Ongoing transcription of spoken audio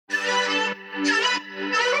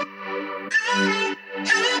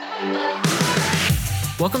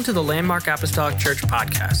Welcome to the Landmark Apostolic Church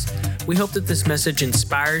podcast. We hope that this message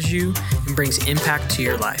inspires you and brings impact to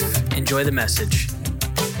your life. Enjoy the message.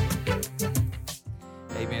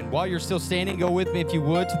 Amen. While you're still standing, go with me, if you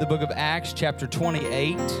would, to the book of Acts, chapter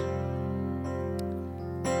 28.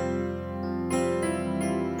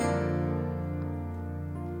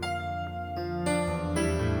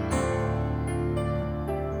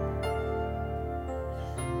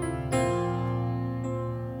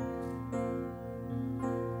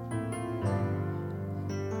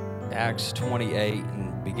 Acts 28,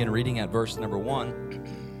 and begin reading at verse number 1.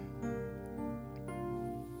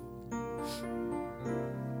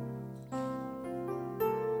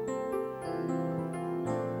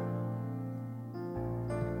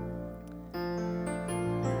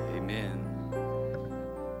 Amen.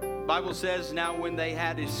 The Bible says, now when they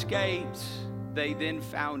had escaped, they then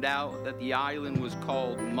found out that the island was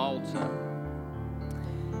called Malta.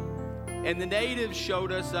 And the natives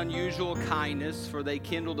showed us unusual kindness, for they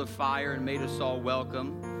kindled a fire and made us all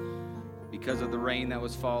welcome because of the rain that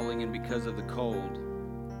was falling and because of the cold.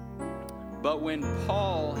 But when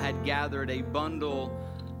Paul had gathered a bundle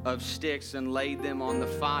of sticks and laid them on the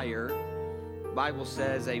fire, the Bible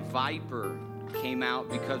says a viper came out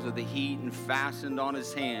because of the heat and fastened on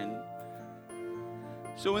his hand.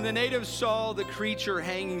 So when the natives saw the creature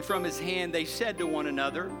hanging from his hand, they said to one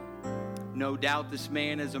another, no doubt this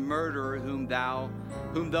man is a murderer whom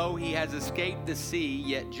though he has escaped the sea,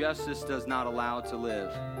 yet justice does not allow to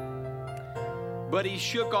live. But he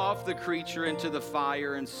shook off the creature into the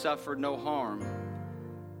fire and suffered no harm.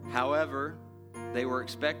 However, they were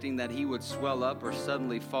expecting that he would swell up or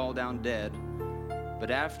suddenly fall down dead.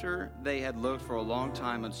 But after they had looked for a long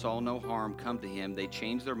time and saw no harm come to him, they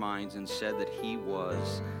changed their minds and said that he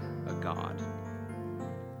was a god.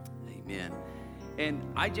 Amen. And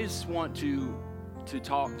I just want to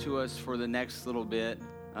talk to us for the next little bit,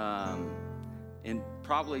 and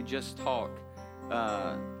probably just talk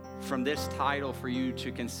from this title for you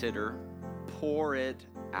to consider, Pour It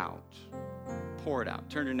Out. Pour it out.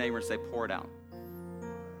 Turn to your neighbor and say, pour it out.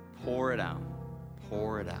 Pour it out.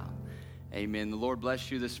 Pour it out. Amen. The Lord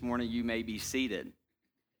bless you this morning. You may be seated.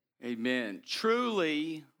 Amen.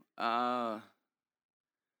 Truly,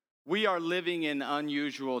 we are living in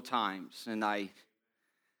unusual times, and I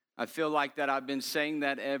feel like that I've been saying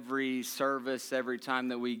that every service, every time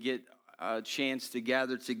that we get a chance to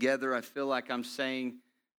gather together. I feel like I'm saying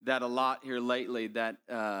that a lot here lately, that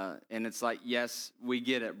and it's like, yes, we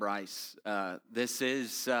get it, Bryce. This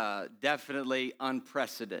is definitely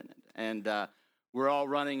unprecedented, and we're all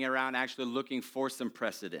running around actually looking for some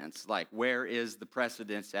precedents. Like, where is the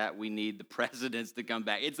precedents at? We need the presidents to come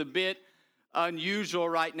back. It's a bit unusual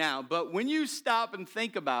right now, but when you stop and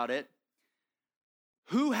think about it,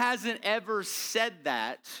 who hasn't ever said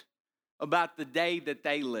that about the day that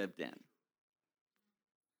they lived in?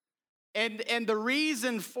 And the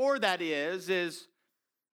reason for that is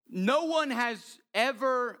no one has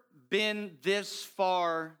ever been this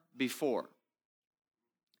far before.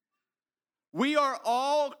 We are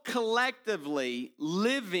all collectively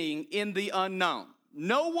living in the unknown.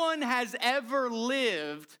 No one has ever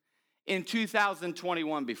lived in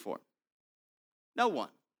 2021 before. No one.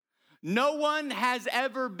 No one has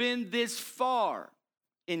ever been this far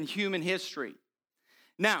in human history.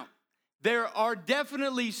 Now, there are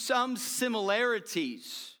definitely some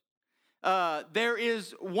similarities. There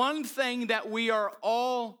is one thing that we are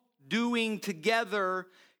all doing together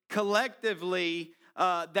collectively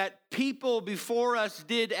that people before us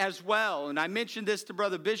did as well. And I mentioned this to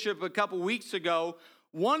Brother Bishop a couple weeks ago.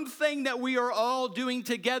 One thing that we are all doing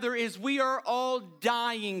together is we are all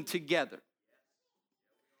dying together.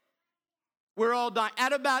 We're all dying.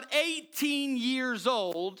 At about 18 years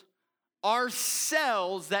old, our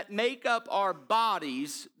cells that make up our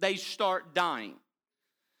bodies, they start dying.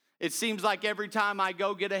 It seems like every time I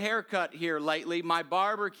go get a haircut here lately, my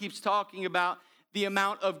barber keeps talking about the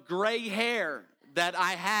amount of gray hair that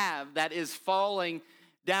I have that is falling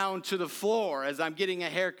down to the floor as I'm getting a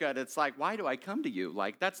haircut. It's like, why do I come to you?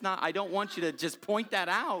 Like, I don't want you to just point that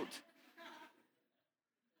out.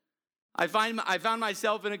 I found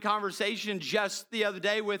myself in a conversation just the other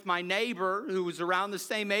day with my neighbor who was around the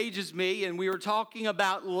same age as me, and we were talking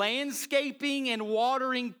about landscaping and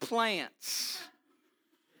watering plants.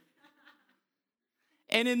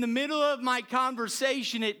 And in the middle of my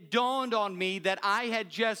conversation, it dawned on me that I had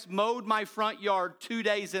just mowed my front yard 2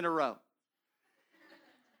 days in a row.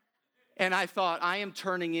 And I thought, I am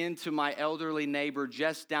turning into my elderly neighbor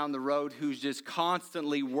just down the road who's just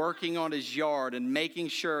constantly working on his yard and making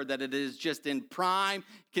sure that it is just in prime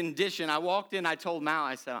condition. I walked in, I told Mal,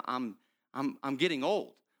 I said, I'm getting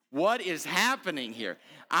old. What is happening here?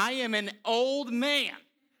 I am an old man.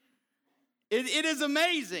 It is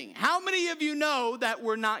amazing. How many of you know that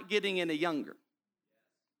we're not getting any younger?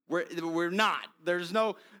 We're not. There's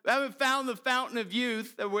no, I haven't found the fountain of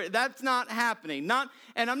youth. That's not happening.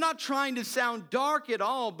 And I'm not trying to sound dark at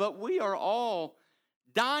all, but we are all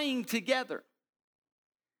dying together.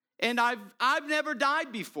 And I've never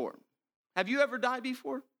died before. Have you ever died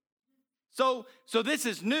before? So this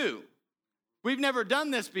is new. We've never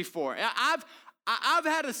done this before. I've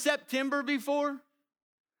had a September before.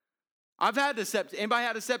 Anybody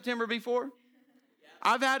had a September before?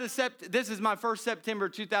 I've had this is my first September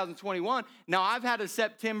 2021. Now I've had a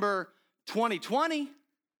September 2020.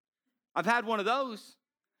 I've had one of those.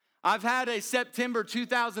 I've had a September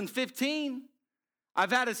 2015.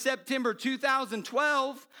 I've had a September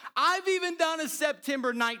 2012. I've even done a September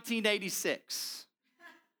 1986.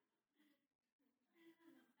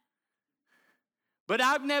 But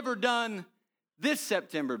I've never done this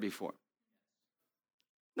September before.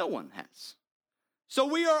 No one has. So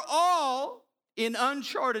we are all in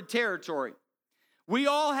uncharted territory. We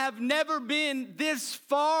all have never been this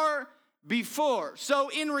far before. So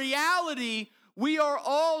in reality, we are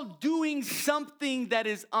all doing something that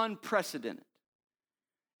is unprecedented.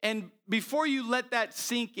 And before you let that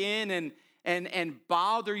sink in and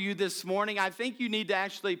bother you this morning, I think you need to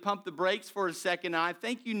actually pump the brakes for a second. And I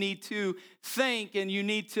think you need to think,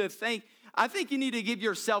 I think you need to give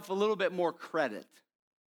yourself a little bit more credit.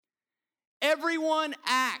 Everyone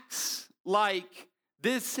acts like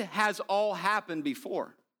this has all happened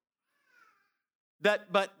before. But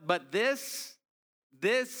this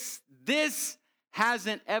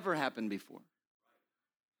hasn't ever happened before.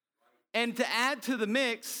 And to add to the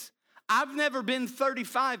mix, I've never been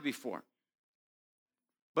 35 before.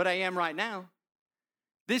 But I am right now.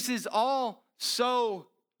 This is all so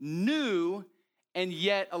new, and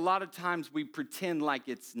yet a lot of times we pretend like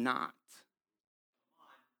it's not.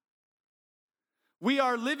 We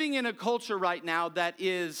are living in a culture right now that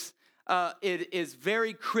is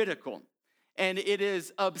very critical, and it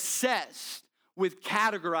is obsessed with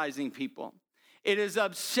categorizing people. It is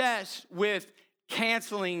obsessed with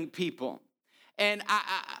canceling people. And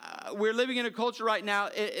we're living in a culture right now,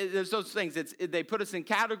 there's those things. They put us in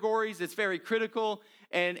categories. It's very critical,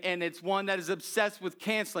 and it's one that is obsessed with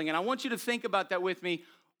canceling. And I want you to think about that with me.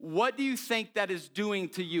 What do you think that is doing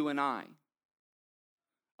to you and I?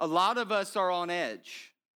 A lot of us are on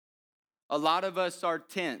edge. A lot of us are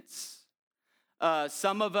tense.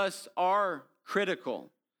 Some of us are critical.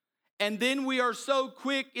 And then we are so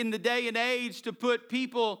quick in the day and age to put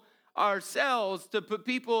people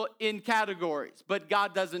in categories. But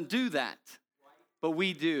God doesn't do that. But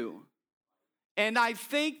we do. And I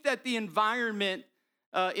think that the environment,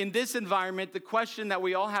 in this environment, the question that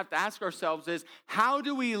we all have to ask ourselves is, how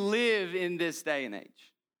do we live in this day and age?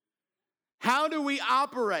 How do we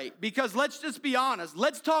operate? Because let's just be honest.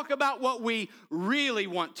 Let's talk about what we really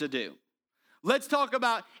want to do. Let's talk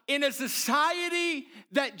about, in a society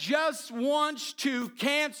that just wants to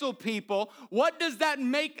cancel people, what does that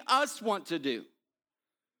make us want to do?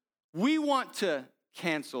 We want to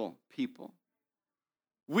cancel people.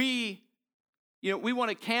 We want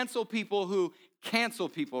to cancel people who cancel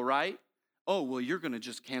people, right? Oh, well, you're going to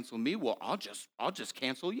just cancel me. Well, I'll just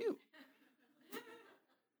cancel you.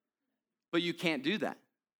 But you can't do that.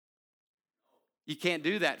 You can't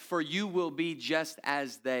do that, for you will be just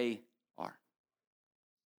as they are.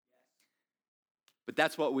 But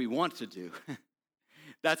that's what we want to do.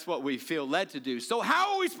 That's what we feel led to do. So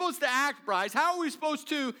how are we supposed to act, Bryce? How are we supposed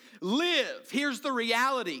to live? Here's the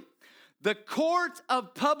reality. The court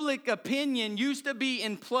of public opinion used to be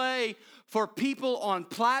in play for people on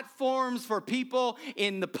platforms, for people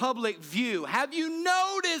in the public view. Have you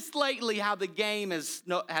noticed lately how the game has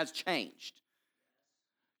changed?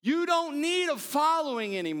 You don't need a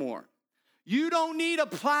following anymore. You don't need a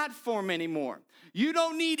platform anymore. You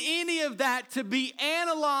don't need any of that to be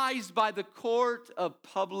analyzed by the court of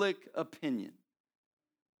public opinion.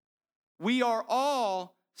 We are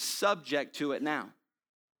all subject to it now.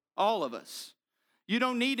 All of us. You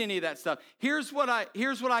don't need any of that stuff. Here's what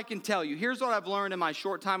I can tell you. Here's what I've learned in my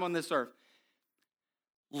short time on this earth.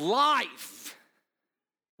 Life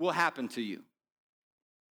will happen to you.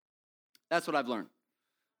 That's what I've learned.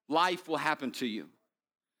 Life will happen to you.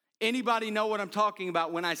 Anybody know what I'm talking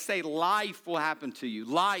about when I say life will happen to you?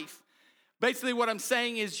 Life. Basically what I'm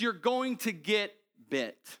saying is you're going to get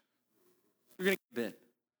bit. You're going to get bit.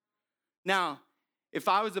 Now, if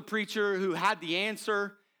I was a preacher who had the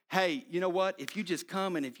answer, hey, you know what? If you just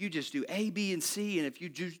come and if you just do A, B, and C, and if you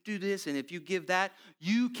just do this, and if you give that,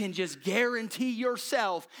 you can just guarantee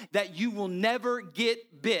yourself that you will never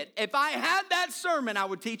get bit. If I had that sermon, I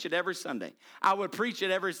would teach it every Sunday. I would preach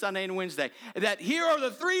it every Sunday and Wednesday. That here are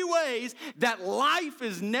the 3 ways that life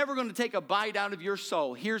is never going to take a bite out of your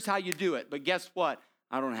soul. Here's how you do it. But guess what?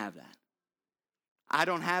 I don't have that. I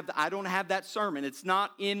don't have that sermon. It's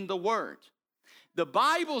not in the Word. The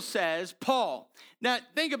Bible says Paul. Now,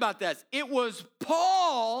 think about this. It was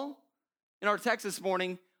Paul, in our text this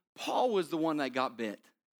morning, Paul was the one that got bit.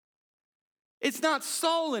 It's not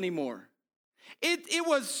Saul anymore. If it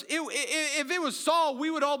was Saul, we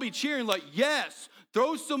would all be cheering like, yes,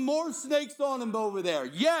 throw some more snakes on him over there.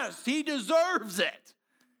 Yes, he deserves it.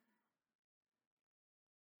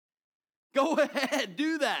 Go ahead,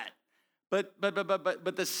 do that. But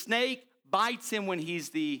the snake bites him when he's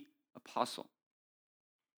the apostle.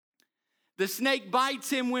 The snake bites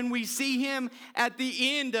him when we see him at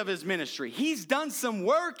the end of his ministry. He's done some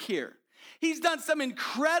work here. He's done some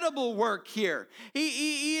incredible work here.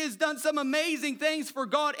 He has done some amazing things for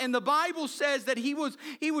God. And the Bible says that he was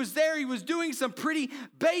there. He was doing some pretty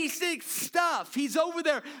basic stuff. He's over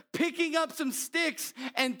there picking up some sticks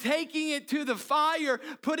and taking it to the fire,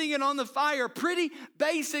 putting it on the fire. Pretty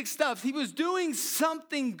basic stuff. He was doing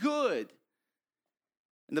something good.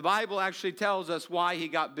 And the Bible actually tells us why he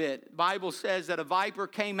got bit. The Bible says that a viper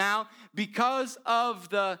came out because of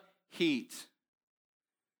the heat.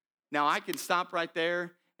 Now, I could stop right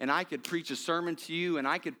there and I could preach a sermon to you and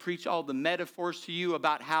I could preach all the metaphors to you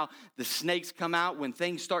about how the snakes come out when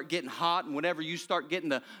things start getting hot, and whenever you start getting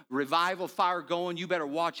the revival fire going, you better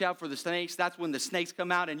watch out for the snakes. That's when the snakes come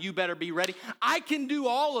out and you better be ready. I can do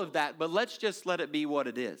all of that, but let's just let it be what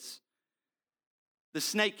it is. The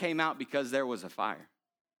snake came out because there was a fire.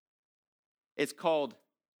 It's called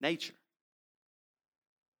nature.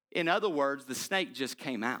 In other words, the snake just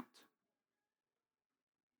came out.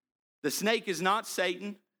 The snake is not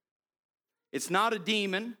Satan. It's not a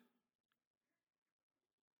demon.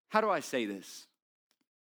 How do I say this?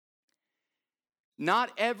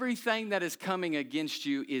 Not everything that is coming against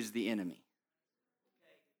you is the enemy.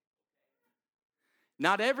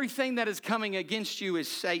 Not everything that is coming against you is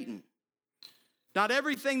Satan. Not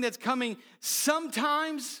everything that's coming,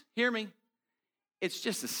 sometimes, hear me, it's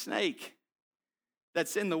just a snake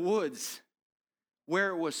that's in the woods where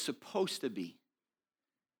it was supposed to be.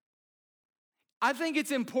 I think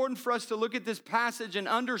it's important for us to look at this passage and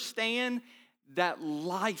understand that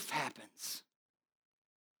life happens.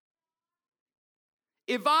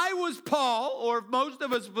 If I was Paul, or if most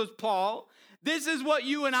of us was Paul, this is what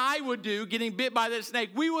you and I would do getting bit by that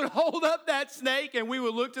snake. We would hold up that snake and we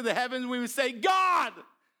would look to the heavens and we would say, God,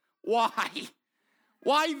 why?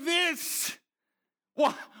 Why this?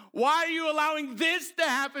 Why are you allowing this to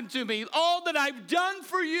happen to me? All that I've done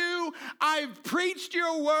for you, I've preached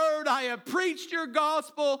your word, I have preached your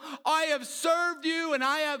gospel, I have served you, and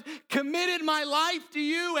I have committed my life to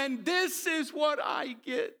you, and this is what I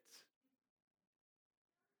get.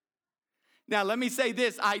 Now, let me say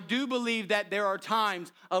this. I do believe that there are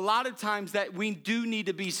times, a lot of times, that we do need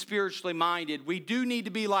to be spiritually minded. We do need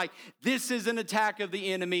to be like, this is an attack of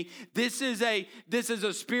the enemy. This is a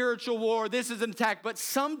spiritual war. This is an attack. But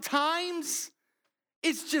sometimes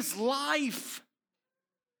it's just life.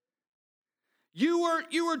 You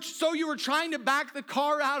were trying to back the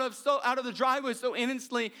car out of the driveway so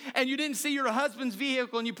innocently, and you didn't see your husband's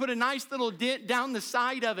vehicle, and you put a nice little dent down the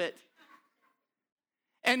side of it.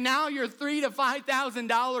 And now you're $3,000 to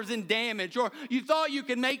 $5,000 in damage. Or you thought you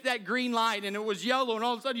could make that green light and it was yellow, and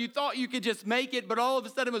all of a sudden you thought you could just make it, but all of a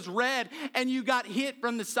sudden it was red and you got hit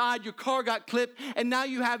from the side, your car got clipped, and now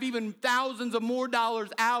you have even thousands of more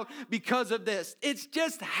dollars out because of this. It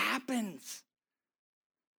just happens.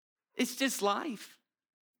 It's just life.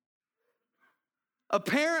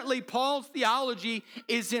 Apparently, Paul's theology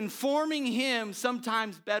is informing him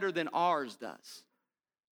sometimes better than ours does.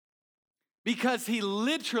 Because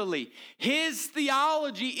his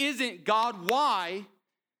theology isn't, God, why?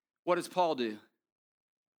 What does Paul do?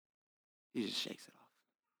 He just shakes it off.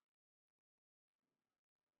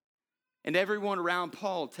 And everyone around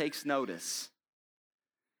Paul takes notice.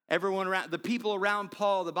 The people around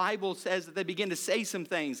Paul, the Bible says that they begin to say some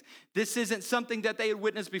things. This isn't something that they had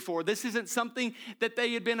witnessed before. This isn't something that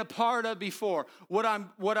they had been a part of before. What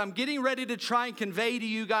I'm getting ready to try and convey to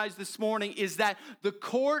you guys this morning is that the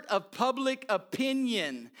court of public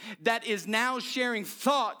opinion that is now sharing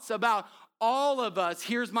thoughts about all of us,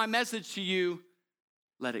 here's my message to you: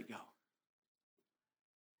 let it go.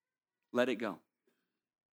 Let it go.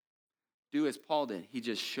 Do as Paul did. He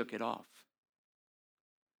just shook it off.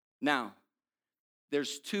 Now,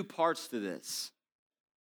 there's two parts to this.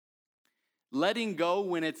 Letting go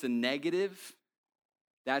when it's a negative,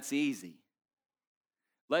 that's easy.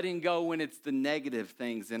 Letting go when it's the negative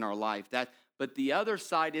things in our life, but the other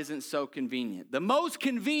side isn't so convenient. The most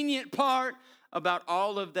convenient part about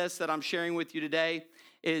all of this that I'm sharing with you today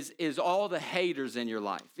is all the haters in your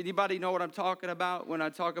life. Anybody know what I'm talking about when I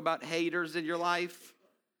talk about haters in your life?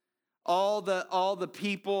 All the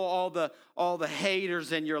people, all the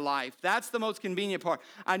haters in your life. That's the most convenient part.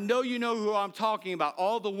 I know you know who I'm talking about.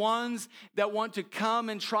 All the ones that want to come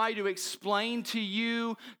and try to explain to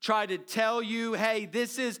you, try to tell you, hey,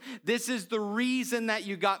 this is the reason that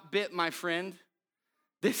you got bit, my friend.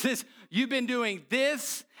 You've been doing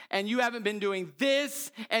this, and you haven't been doing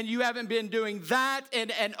this, and you haven't been doing that,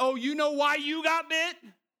 and oh, you know why you got bit?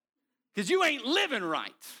 Because you ain't living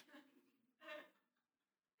right.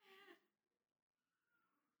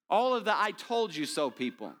 All of the I told you so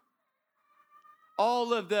people.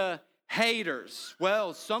 All of the haters.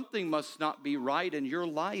 Well, something must not be right in your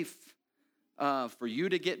life for you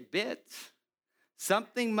to get bit.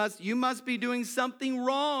 You must be doing something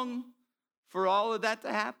wrong for all of that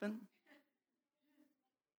to happen.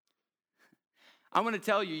 I'm going to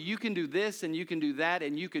tell you, you can do this and you can do that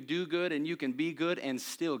and you could do good and you can be good and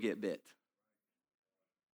still get bit.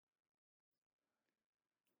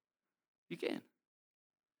 You can.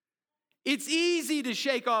 It's easy to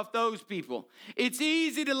shake off those people. It's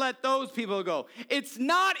easy to let those people go. It's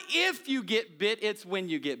not if you get bit, it's when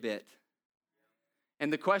you get bit.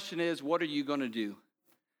 And the question is, what are you going to do?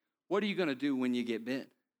 What are you going to do when you get bit?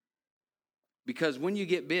 Because when you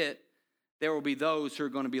get bit, there will be those who are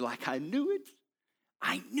going to be like, I knew it.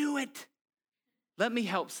 I knew it. Let me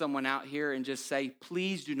help someone out here and just say,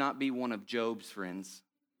 please do not be one of Job's friends.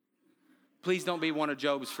 Please don't be one of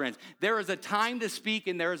Job's friends. There is a time to speak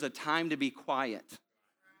and there is a time to be quiet.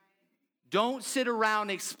 Don't sit around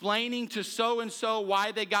explaining to so-and-so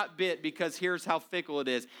why they got bit, because here's how fickle it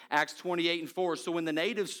is. Acts 28:4. So when the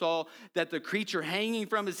natives saw that the creature hanging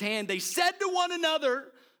from his hand, they said to one another,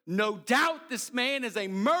 no doubt this man is a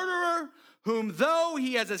murderer, whom though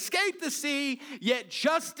he has escaped the sea, yet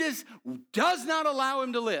justice does not allow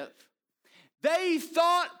him to live. They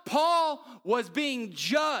thought Paul was being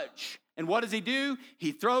judged. And what does he do?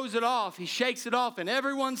 He throws it off. He shakes it off, and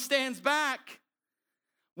everyone stands back.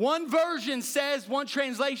 One translation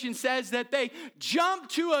says that they jump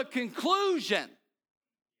to a conclusion.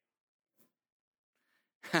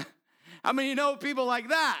 How many know people like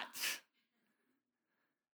that?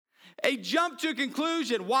 They jump to a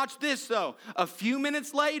conclusion. Watch this, though. A few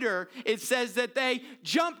minutes later, it says that they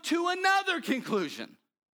jump to another conclusion.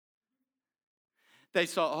 They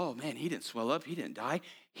saw, oh, man, he didn't swell up. He didn't die.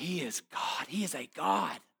 He is God. He is a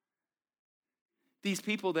God. These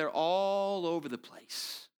people, they're all over the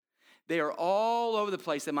place. They are all over the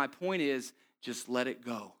place. And my point is, just let it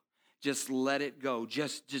go. Just let it go.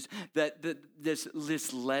 Just let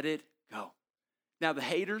it go. Now, the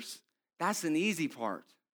haters, that's an easy part.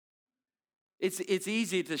 It's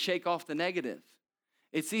easy to shake off the negative.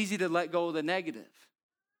 It's easy to let go of the negative.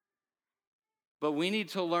 But we need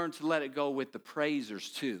to learn to let it go with the praisers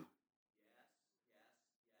too.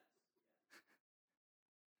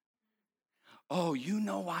 Oh, you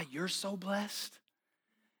know why you're so blessed?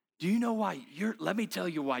 Do you know why let me tell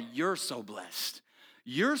you why you're so blessed.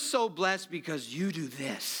 You're so blessed because you do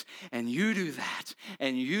this and you do that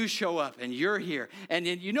and you show up and you're here. And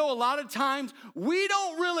you know, a lot of times we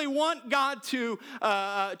don't really want God to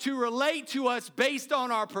relate to us based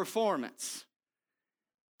on our performance.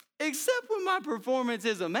 Except when my performance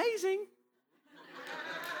is amazing.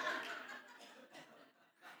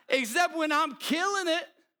 Except when I'm killing it.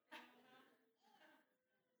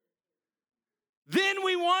 Then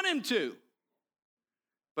we want him to.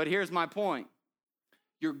 But here's my point.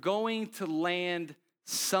 You're going to land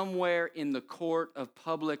somewhere in the court of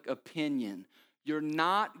public opinion. You're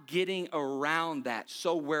not getting around that.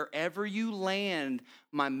 So wherever you land,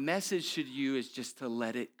 my message to you is just to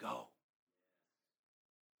let it go.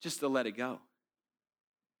 Just to let it go.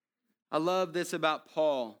 I love this about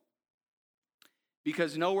Paul,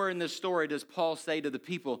 because nowhere in this story does Paul say to the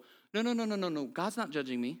people, no, God's not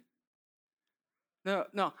judging me.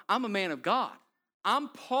 No, I'm a man of God. I'm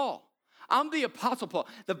Paul. I'm the Apostle Paul.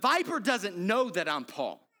 The viper doesn't know that I'm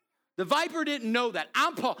Paul. The viper didn't know that.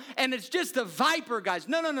 I'm Paul. And it's just a viper, guys.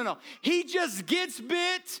 No. He just gets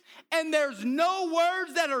bit, and there's no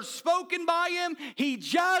words that are spoken by him. He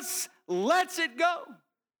just lets it go.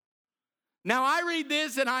 Now, I read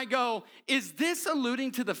this and I go, is this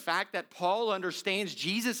alluding to the fact that Paul understands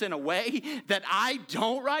Jesus in a way that I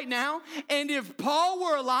don't right now? And if Paul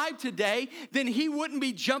were alive today, then he wouldn't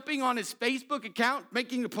be jumping on his Facebook account,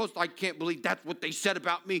 making a post, I can't believe that's what they said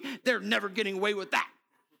about me. They're never getting away with that.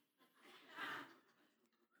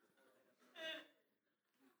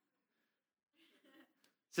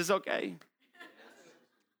 Is this okay?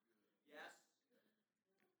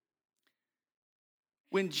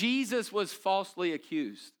 When Jesus was falsely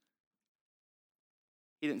accused,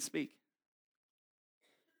 he didn't speak.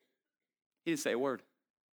 He didn't say a word.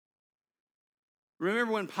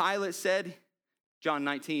 Remember when Pilate said, John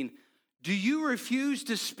 19, do you refuse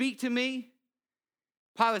to speak to me?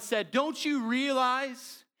 Pilate said, don't you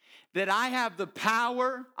realize that I have the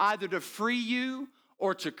power either to free you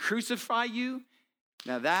or to crucify you?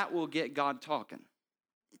 Now that will get God talking.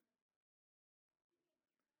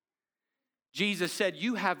 Jesus said,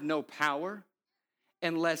 you have no power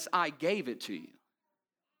unless I gave it to you.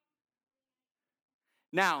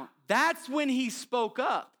 Now, that's when he spoke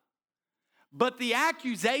up. But the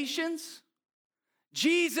accusations,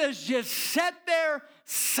 Jesus just sat there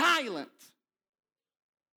silent.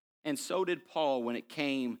 And so did Paul when it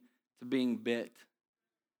came to being bit.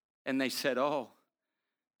 And they said, oh,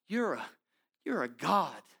 you're a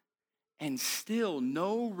God. And still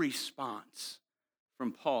no response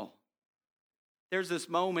from Paul. There's this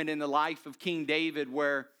moment in the life of King David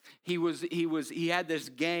where he had this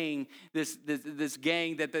gang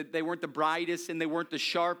that they weren't the brightest and they weren't the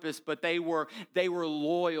sharpest, but they were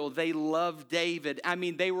loyal. They loved David. I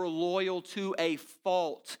mean, they were loyal to a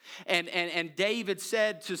fault. And David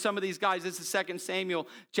said to some of these guys, this is 2 Samuel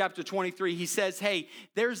chapter 23, he says, hey,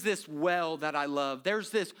 there's this well that I love. There's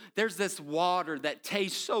this water that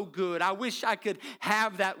tastes so good. I wish I could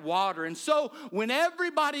have that water. And so when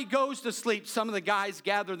everybody goes to sleep, some of the guys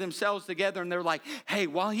gather themselves together and they're like, hey,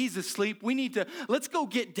 while he's asleep, let's go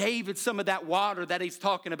get David some of that water that he's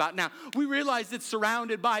talking about. Now, we realize it's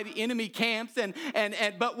surrounded by the enemy camps,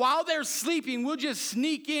 but while they're sleeping, we'll just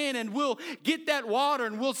sneak in and we'll get that water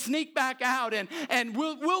and we'll sneak back out and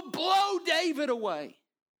we'll blow David away.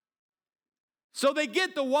 So they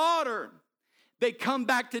get the water. They come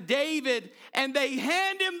back to David and they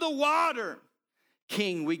hand him the water.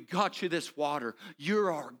 King, we got you this water.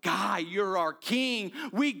 You're our guy. You're our king.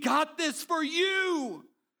 We got this for you.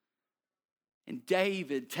 And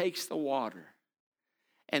David takes the water.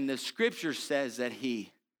 And the scripture says that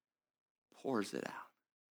he pours it out.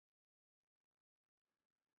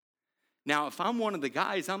 Now, if I'm one of the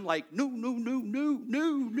guys, I'm like, no.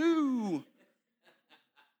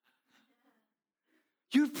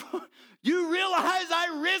 You realize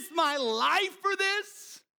I risked my life for this?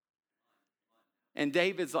 And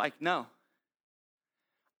David's like, no,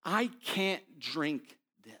 I can't drink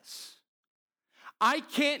this. I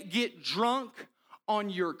can't get drunk on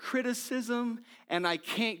your criticism, and I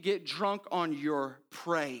can't get drunk on your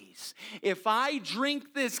praise. If I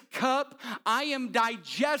drink this cup, I am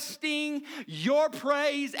digesting your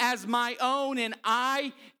praise as my own, and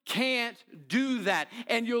I can't do that.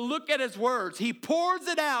 And you'll look at his words. He pours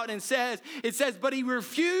it out and says, but he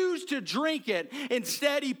refused to drink it.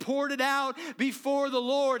 Instead, he poured it out before the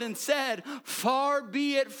Lord and said, far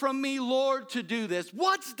be it from me, Lord, to do this.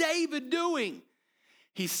 What's David doing?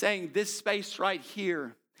 He's saying this space right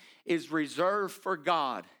here is reserved for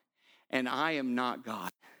God, and I am not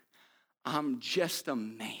God. I'm just a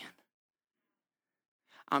man.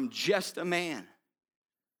 I'm just a man.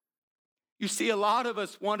 You see, a lot of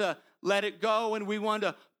us want to let it go and we want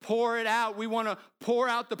to pour it out. We want to pour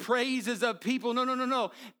out the praises of people.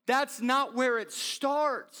 No. That's not where it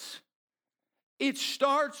starts. It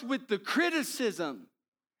starts with the criticism.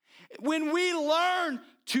 When we learn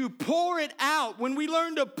to pour it out, when we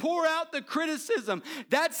learn to pour out the criticism,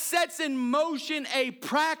 that sets in motion a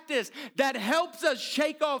practice that helps us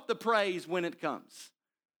shake off the praise when it comes.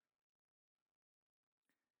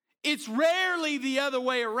 It's rarely the other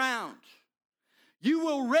way around. You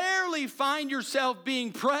will rarely find yourself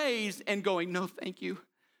being praised and going, no, thank you.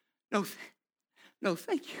 No, thank you. No,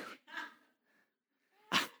 thank you.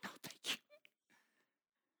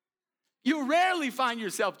 You rarely find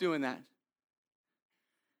yourself doing that.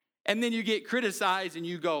 And then you get criticized and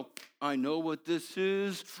you go, I know what this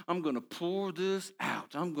is. I'm going to pour this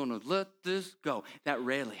out. I'm going to let this go. That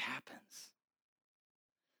rarely happens.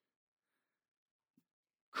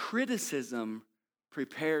 Criticism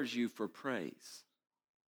prepares you for praise.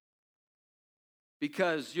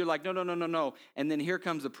 Because you're like, no. And then here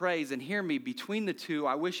comes the praise. And hear me, between the two,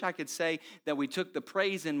 I wish I could say that we took the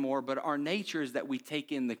praise in more, but our nature is that we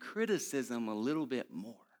take in the criticism a little bit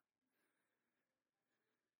more.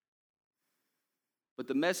 But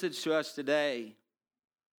the message to us today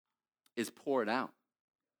is pour it out.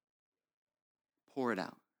 Pour it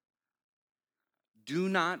out. Do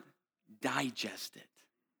not digest it.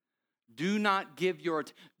 Do not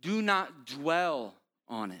do not dwell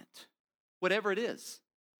on it. Whatever it is.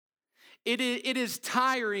 It is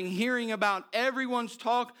tiring hearing about everyone's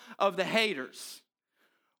talk of the haters.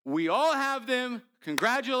 We all have them.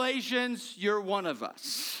 Congratulations, you're one of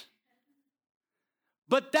us.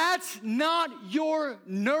 But that's not your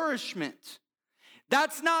nourishment.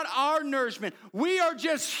 That's not our nourishment. We are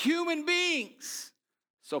just human beings.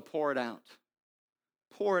 So pour it out.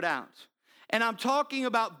 Pour it out. And I'm talking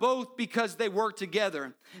about both because they work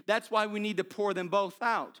together. That's why we need to pour them both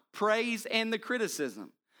out. Praise and the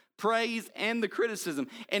criticism. Praise and the criticism.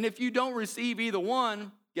 And if you don't receive either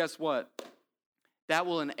one, guess what? That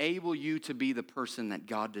will enable you to be the person that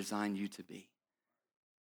God designed you to be.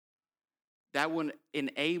 That will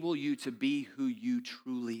enable you to be who you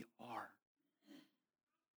truly are.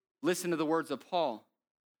 Listen to the words of Paul.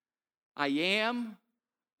 I am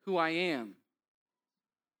who I am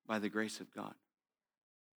by the grace of God.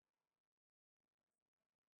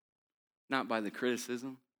 Not by the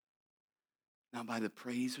criticism, not by the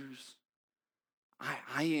praisers.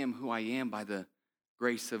 I am who I am by the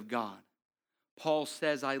grace of God. Paul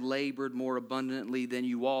says, I labored more abundantly than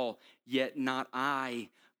you all, yet not I,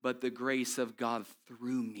 but the grace of God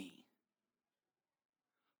through me.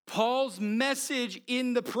 Paul's message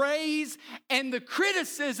in the praise and the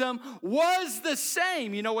criticism was the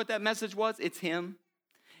same. You know what that message was? It's him.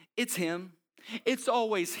 It's him. It's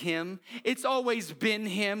always him. It's always been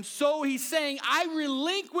him. So he's saying, I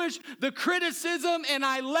relinquish the criticism and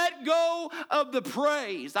I let go of the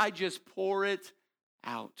praise. I just pour it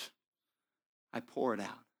out. I pour it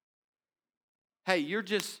out. Hey, you're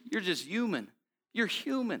just human. You're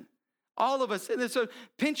human. All of us. So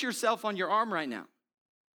pinch yourself on your arm right now.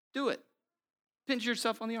 Do it. Pinch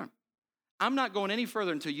yourself on the arm. I'm not going any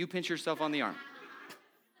further until you pinch yourself on the arm.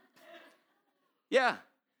 Yeah.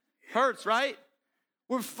 Hurts, right?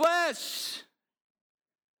 We're flesh.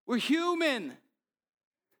 We're human.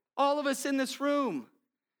 All of us in this room.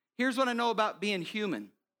 Here's what I know about being human.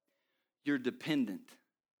 You're dependent.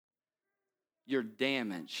 You're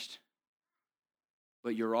damaged.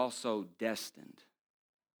 But you're also destined.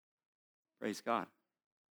 Praise God.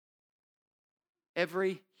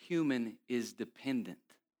 Every human is dependent.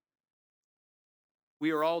 We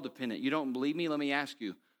are all dependent. You don't believe me? Let me ask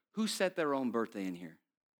you. Who set their own birthday in here?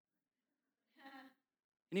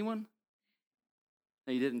 Anyone?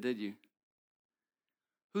 No, you didn't, did you?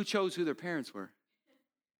 Who chose who their parents were?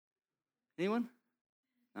 Anyone?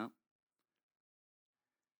 No.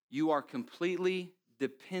 You are completely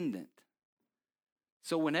dependent.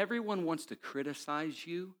 So when everyone wants to criticize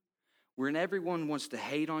you, when everyone wants to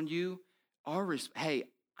hate on you, hey,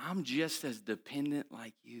 I'm just as dependent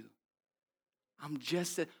like you.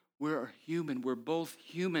 We're human. We're both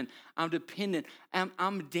human. I'm dependent.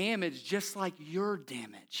 I'm damaged just like you're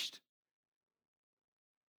damaged.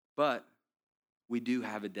 But we do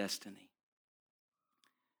have a destiny.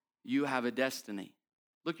 You have a destiny.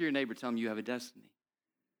 Look at your neighbor, tell him you have a destiny.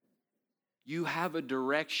 You have a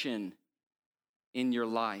direction in your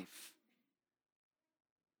life.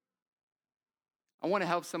 I want to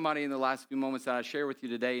help somebody in the last few moments that I share with you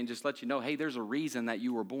today and just let you know, hey, there's a reason that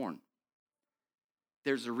you were born.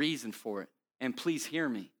 There's a reason for it. And please hear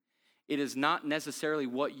me. It is not necessarily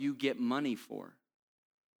what you get money for.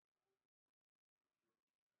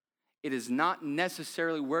 It is not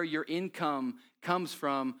necessarily where your income comes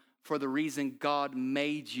from for the reason God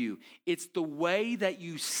made you. It's the way that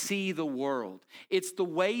you see the world. It's the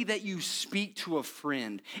way that you speak to a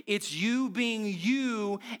friend. It's you being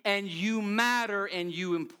you, and you matter, and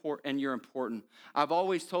you're important. I've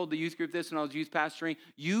always told the youth group this when I was youth pastoring.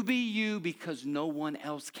 You be you because no one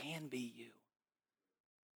else can be you.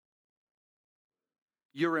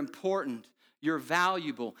 You're important. You're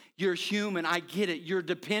valuable. You're human. I get it. You're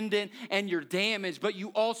dependent and you're damaged, but you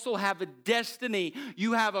also have a destiny.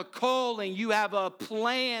 You have a calling. You have a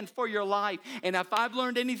plan for your life. And if I've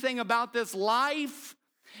learned anything about this life,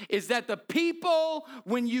 is that the people,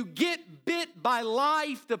 when you get bit by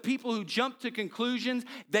life, the people who jump to conclusions,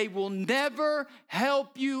 they will never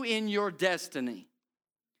help you in your destiny.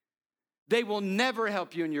 They will never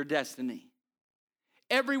help you in your destiny.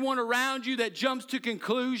 everyone around you that jumps to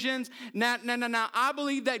conclusions. Now, I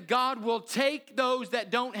believe that God will take those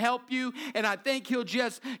that don't help you, and I think he'll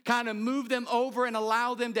just kind of move them over and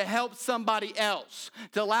allow them to help somebody else,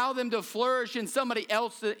 to allow them to flourish in somebody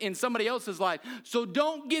else's life. So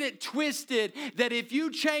don't get it twisted that if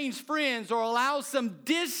you change friends or allow some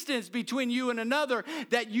distance between you and another,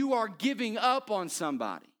 that you are giving up on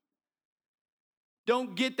somebody.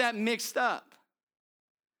 Don't get that mixed up.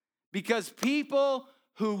 Because people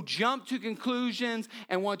who jump to conclusions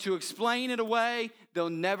and want to explain it away, they'll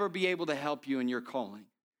never be able to help you in your calling.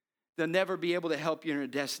 They'll never be able to help you in your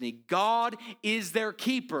destiny. God is their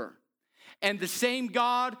keeper. And the same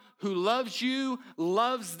God who loves you,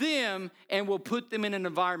 loves them, and will put them in an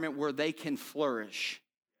environment where they can flourish.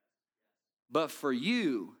 But for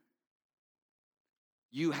you,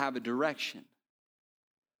 you have a direction.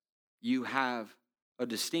 You have a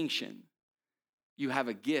distinction. You have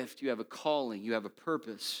a gift. You have a calling. You have a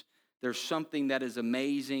purpose. There's something that is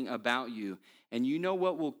amazing about you. And you know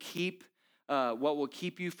what will keep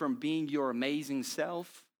you from being your amazing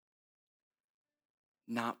self?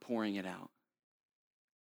 Not pouring it out.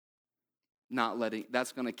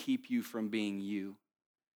 That's going to keep you from being you.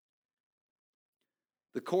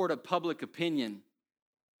 The court of public opinion,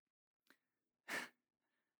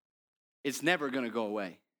 it's never going to go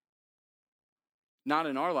away. Not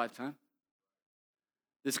in our lifetime.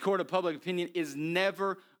 This court of public opinion is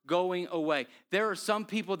never going away. There are some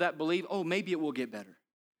people that believe, maybe it will get better.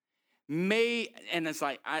 And it's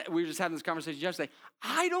like, we were just having this conversation yesterday.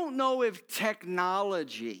 I don't know if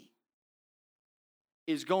technology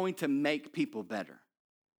is going to make people better.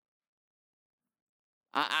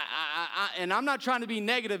 And I'm not trying to be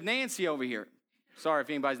negative Nancy over here. Sorry if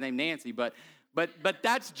anybody's named Nancy, but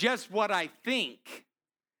that's just what I think.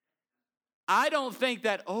 I don't think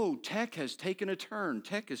that, tech has taken a turn.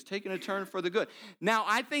 Tech has taken a turn for the good. Now,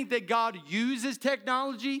 I think that God uses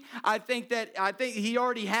technology. I think he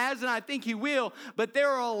already has, and I think he will. But there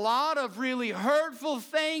are a lot of really hurtful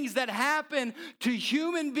things that happen to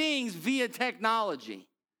human beings via technology.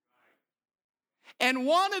 And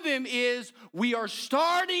one of them is we are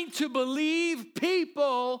starting to believe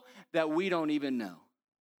people that we don't even know.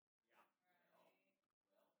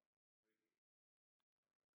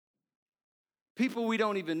 People we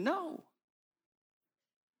don't even know.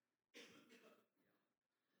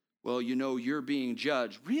 Well, you're being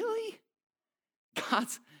judged. Really?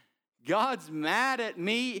 God's mad at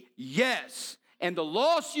me? Yes. And the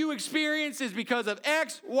loss you experience is because of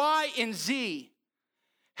X, Y, and Z.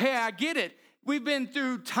 Hey, I get it. We've been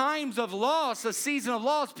through times of loss, a season of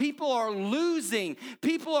loss. People are losing.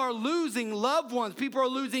 People are losing loved ones. People are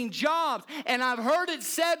losing jobs. And I've heard it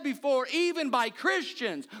said before, even by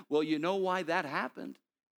Christians. Well, you know why that happened?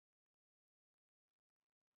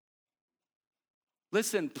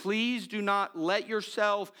 Listen, please do not let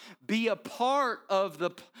yourself be a part of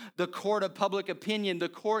the court of public opinion, the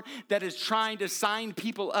court that is trying to sign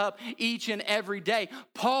people up each and every day.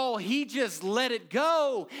 Paul, he just let it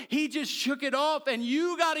go. He just shook it off, and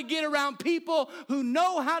you got to get around people who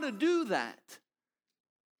know how to do that.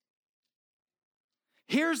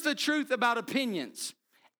 Here's the truth about opinions.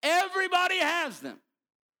 Everybody has them.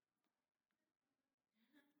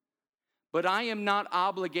 But I am not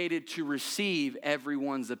obligated to receive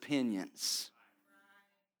everyone's opinions.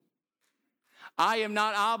 I am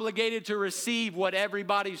not obligated to receive what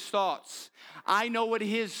everybody's thoughts. I know what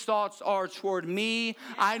his thoughts are toward me.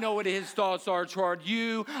 I know what his thoughts are toward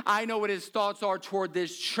you. I know what his thoughts are toward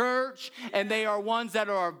this church. And they are ones that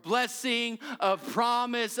are of blessing, of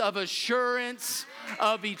promise, of assurance,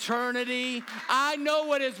 of eternity. I know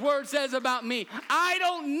what his word says about me. I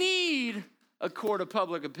don't need a court of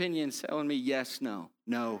public opinion telling me yes, no,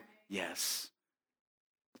 no, yes.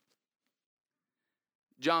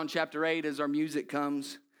 John chapter 8, as our music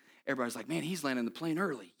comes, everybody's like, man, he's landing the plane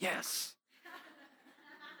early. Yes.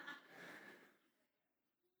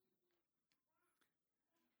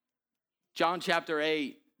 John chapter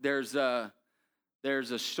 8, there's a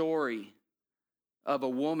story of a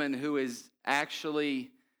woman who is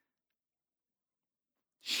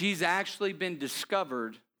she's actually been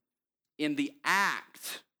discovered in the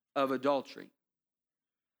act of adultery.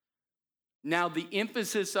 Now, the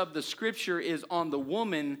emphasis of the scripture is on the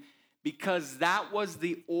woman because that was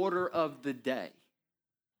the order of the day.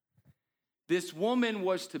 This woman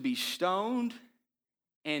was to be stoned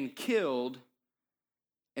and killed,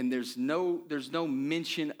 and there's no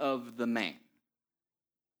mention of the man.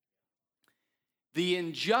 The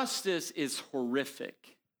injustice is horrific.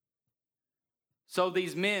 So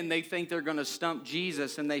these men, they think they're going to stump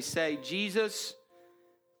Jesus, and they say, Jesus,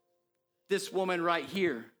 this woman right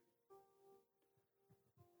here,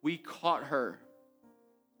 We caught her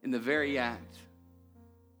in the very act.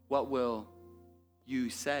 What will you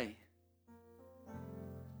say?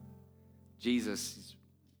 Jesus is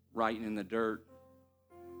writing in the dirt.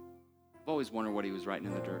 I've always wondered what he was writing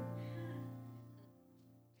in the dirt.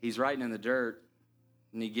 He's writing in the dirt,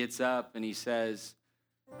 and he gets up and he says,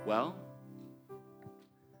 well,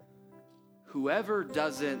 whoever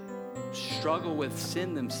doesn't struggle with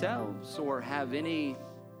sin themselves or have any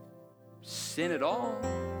sin at all,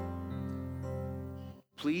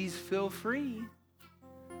 please feel free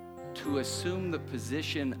to assume the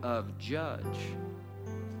position of judge.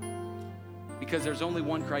 Because there's only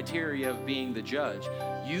one criteria of being the judge.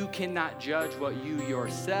 You cannot judge what you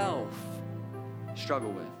yourself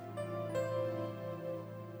struggle with.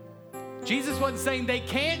 Jesus wasn't saying they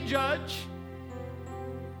can't judge.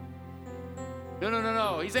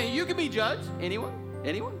 No. He's saying you can be judged. Anyone?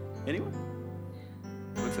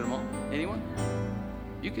 Looks at them all. Anyone?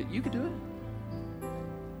 You could do it.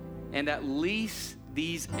 And at least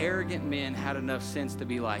these arrogant men had enough sense to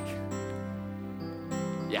be like,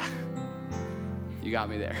 yeah, you got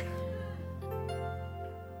me there.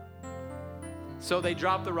 So they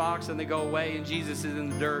drop the rocks and they go away, and Jesus is in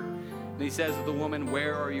the dirt. And he says to the woman,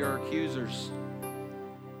 where are your accusers?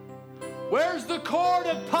 Where's the court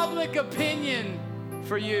of public opinion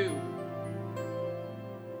for you?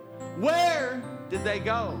 Where did they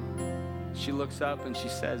go? She looks up and she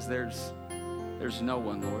says, there's no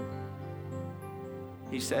one, Lord.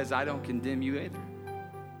 He says, I don't condemn you either.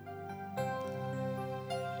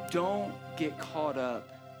 Don't get caught up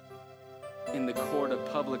in the court of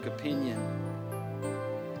public opinion.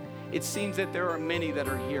 It seems that there are many that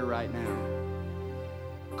are here right now,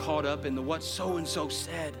 caught up in the what so-and-so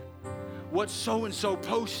said, what so-and-so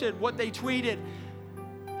posted, what they tweeted.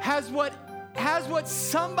 Has what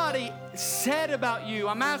somebody said about you,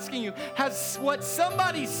 I'm asking you, has what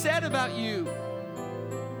somebody said about you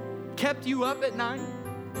kept you up at night?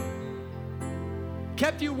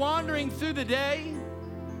 Kept you wandering through the day?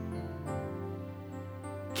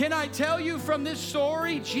 Can I tell you from this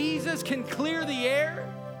story, Jesus can clear the air?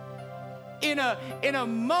 In a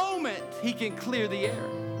moment, he can clear the air.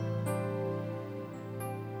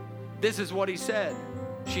 This is what he said.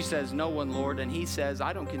 She says, no one, Lord. And he says,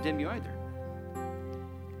 I don't condemn you either.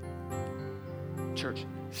 Church,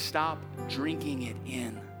 stop drinking it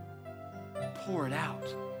in. Pour it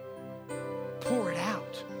out. Pour it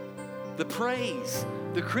out. The praise,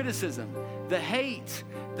 the criticism, the hate,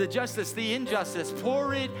 the justice, the injustice,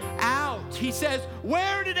 pour it out. He says,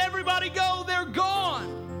 where did everybody go? They're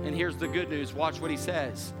gone. And here's the good news. Watch what he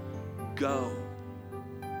says. Go.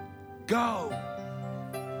 Go.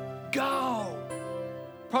 Go.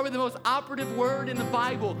 Probably the most operative word in the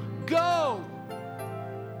Bible. Go.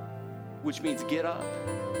 Which means get up.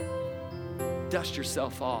 Dust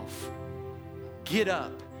yourself off. Get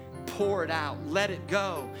up. Pour it out. Let it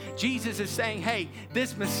go. Jesus is saying, hey,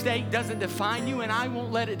 this mistake doesn't define you, and I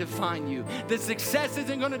won't let it define you. The success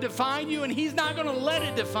isn't going to define you, and he's not going to let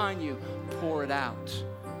it define you. Pour it out.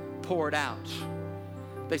 Pour it out.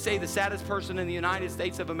 They say the saddest person in the United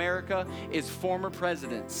States of America is former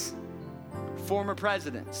presidents. Former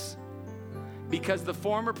presidents. Because the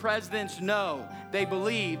former presidents know, they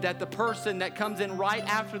believe that the person that comes in right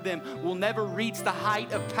after them will never reach the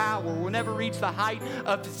height of power, will never reach the height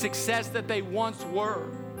of the success that they once were.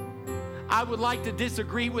 I would like to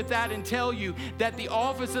disagree with that and tell you that the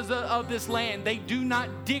offices of this land, they do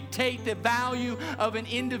not dictate the value of an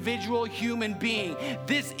individual human being.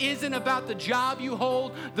 This isn't about the job you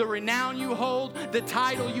hold, the renown you hold, the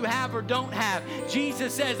title you have or don't have.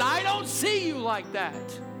 Jesus says, I don't see you like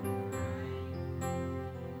that.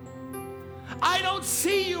 I don't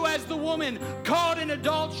see you as the woman caught in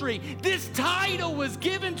adultery. This title was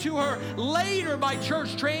given to her later by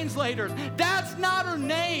church translators. That's not her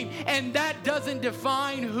name, and that doesn't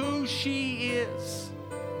define who she is.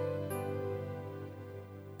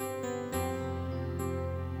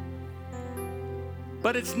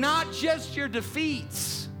 But it's not just your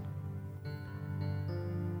defeats.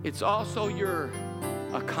 It's also your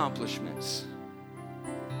accomplishments.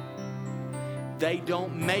 They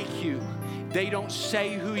don't make you. They don't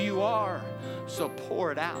say who you are. So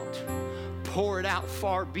pour it out. Pour it out.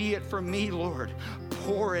 Far be it from me, Lord.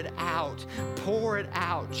 Pour it out. Pour it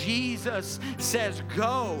out. Jesus says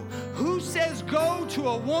go. Who says go to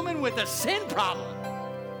a woman with a sin problem?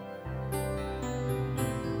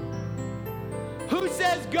 Who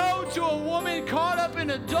says go to a woman caught up in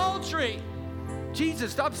adultery?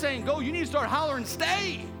 Jesus, stop saying go. You need to start hollering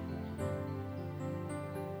stay.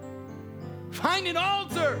 Find an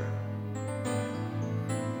altar.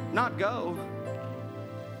 Not go.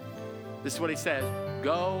 This is what he says.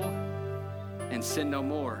 Go and sin no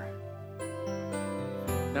more.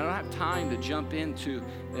 Now, I don't have time to jump into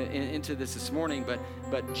this morning,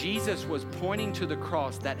 but Jesus was pointing to the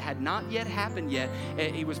cross that had not yet happened yet.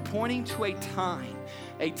 He was pointing to a time,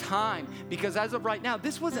 because as of right now,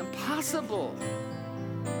 this wasn't possible.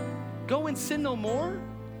 Go and sin no more?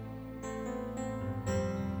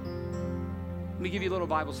 Let me give you a little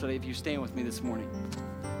Bible study if you stand with me this morning.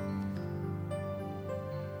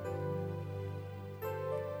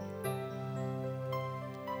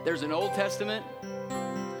 There's an Old Testament.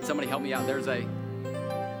 Somebody help me out.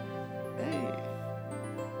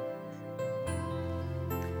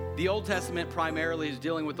 The Old Testament primarily is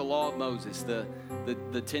dealing with the law of Moses, the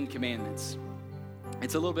 10 Commandments.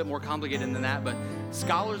 It's a little bit more complicated than that, but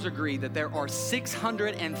scholars agree that there are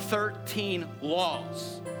 613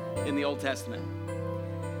 laws in the Old Testament.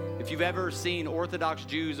 If you've ever seen Orthodox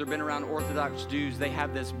Jews or been around Orthodox Jews, they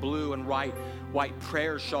have this blue and white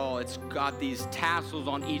prayer shawl. It's got these tassels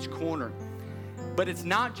on each corner. But it's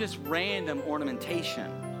not just random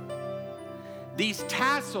ornamentation. These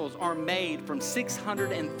tassels are made from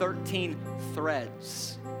 613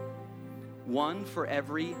 threads, one for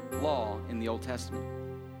every law in the Old Testament.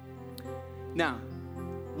 Now,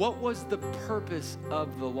 what was the purpose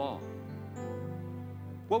of the law?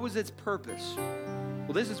 What was its purpose?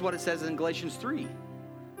 Well, this is what it says in Galatians 3.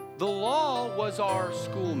 The law was our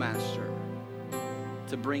schoolmaster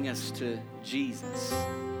to bring us to Jesus.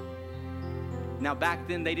 Now, back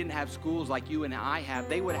then, they didn't have schools like you and I have.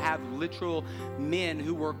 They would have literal men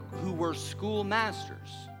who were schoolmasters.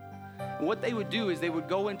 And what they would do is they would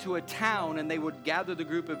go into a town and they would gather the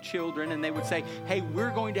group of children and they would say, hey, we're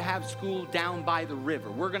going to have school down by the river.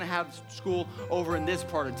 We're going to have school over in this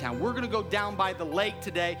part of town. We're going to go down by the lake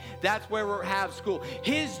today. That's where we'll have school.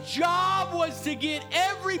 His job was to get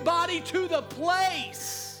everybody to the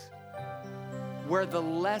place where the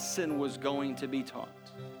lesson was going to be taught.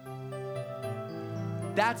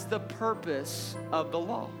 That's the purpose of the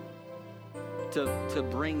law, to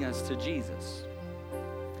bring us to Jesus.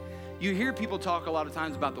 You hear people talk a lot of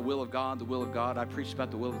times about the will of God, the will of God. I preach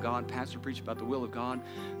about the will of God. Pastor preach about the will of God.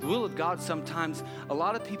 The will of God, sometimes a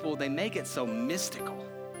lot of people, they make it so mystical.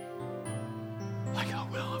 Like the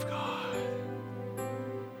will of God.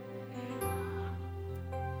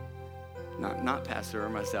 Not Pastor or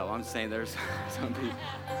myself. I'm saying there's some people.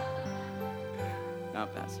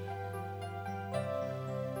 Not Pastor.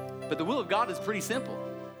 But the will of God is pretty simple.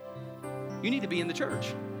 You need to be in the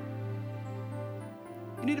church.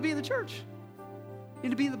 You need to be in the church. You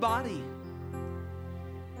need to be in the body.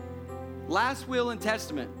 Last will and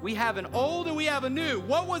testament. We have an old and we have a new.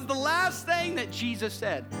 What was the last thing that Jesus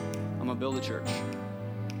said? I'm going to build a church.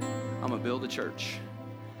 I'm going to build a church.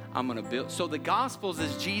 I'm going to build. So the Gospels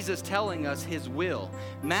is Jesus telling us his will.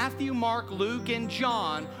 Matthew, Mark, Luke, and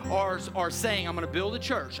John are saying, I'm going to build a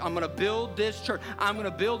church. I'm going to build this church. I'm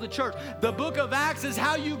going to build a church. The book of Acts is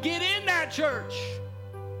how you get in that church.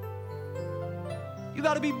 You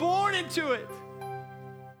got to be born into it.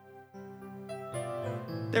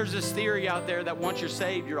 There's this theory out there that once you're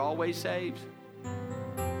saved, you're always saved.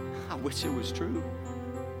 I wish it was true.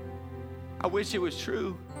 I wish it was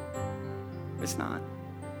true. It's not.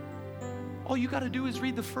 All you got to do is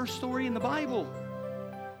read the first story in the Bible.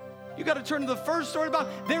 You got to turn to the first story about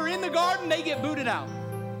they're in the garden, they get booted out.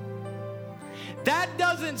 That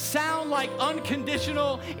doesn't sound like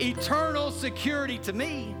unconditional, eternal security to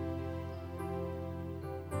me.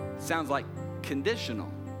 It sounds like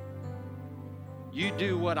conditional. You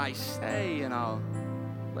do what I say and I'll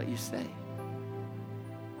let you stay.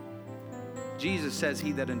 Jesus says,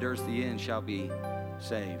 he that endures to the end shall be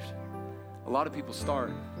saved. A lot of people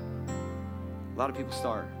start.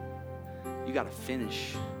 You got to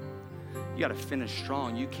finish. You got to finish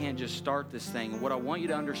strong. You can't just start this thing. What I want you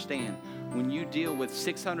to understand, when you deal with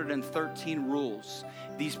 613 rules,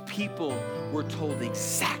 these people were told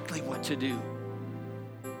exactly what to do.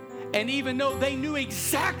 And even though they knew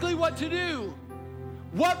exactly what to do,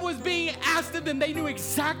 what was being asked of them, they knew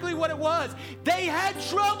exactly what it was. They had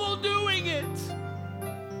trouble doing it.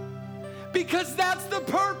 Because that's the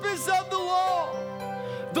purpose of the law.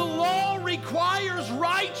 The law requires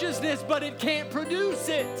righteousness, but it can't produce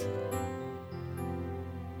it.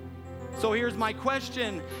 So here's my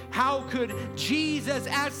question. How could Jesus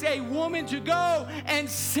ask a woman to go and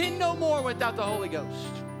sin no more without the Holy Ghost?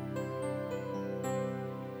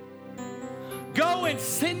 Go and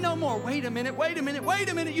sin no more. Wait a minute.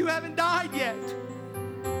 You haven't died yet.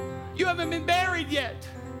 You haven't been buried yet.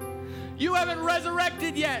 You haven't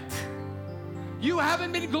resurrected yet. You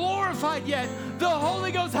haven't been glorified yet. The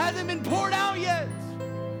Holy Ghost hasn't been poured out yet.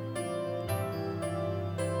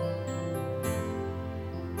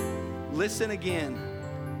 Listen again.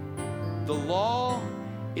 The law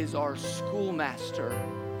is our schoolmaster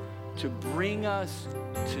to bring us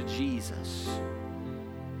to Jesus.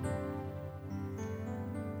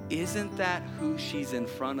 Isn't that who she's in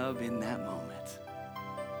front of in that moment?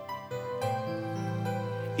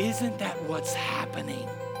 Isn't that what's happening?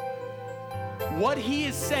 What he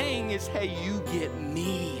is saying is, hey, you get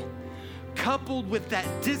me. Coupled with that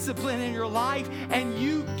discipline in your life, and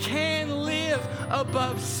you can live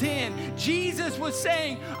above sin. Jesus was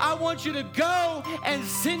saying, I want you to go and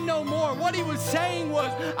sin no more. What he was saying was,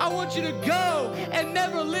 I want you to go and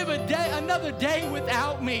never live another day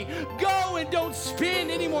without me. Go and don't spend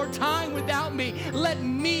any more time without me. Let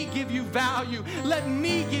me give you value. Let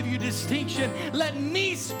me give you distinction. Let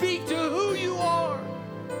me speak to who you are.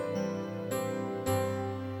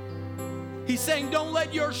 He's saying, don't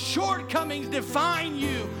let your shortcomings define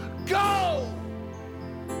you. Go.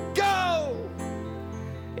 Go.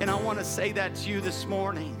 And I want to say that to you this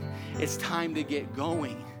morning. It's time to get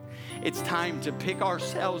going. It's time to pick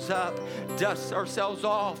ourselves up, dust ourselves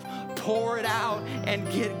off, pour it out,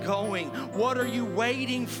 and get going. What are you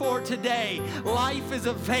waiting for today? Life is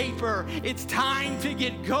a vapor. It's time to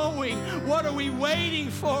get going. What are we waiting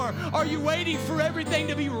for? Are you waiting for everything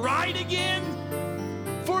to be right again?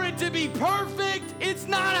 For it to be perfect? It's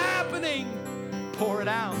not happening. Pour it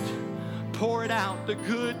out. Pour it out. The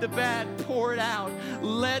good, the bad, pour it out.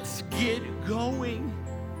 Let's get going.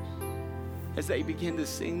 As they begin to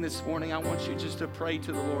sing this morning, I want you just to pray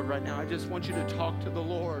to the Lord right now. I just want you to talk to the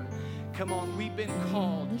Lord. Come on, we've been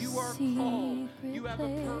called. You are called. You have a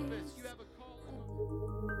purpose. You have a call.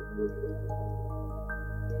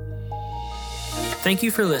 Thank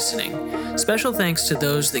you for listening. Special thanks to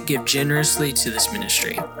those that give generously to this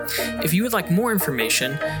ministry. If you would like more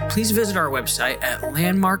information, please visit our website at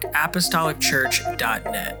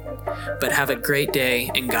landmarkapostolicchurch.net. But have a great day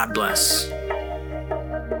and God bless.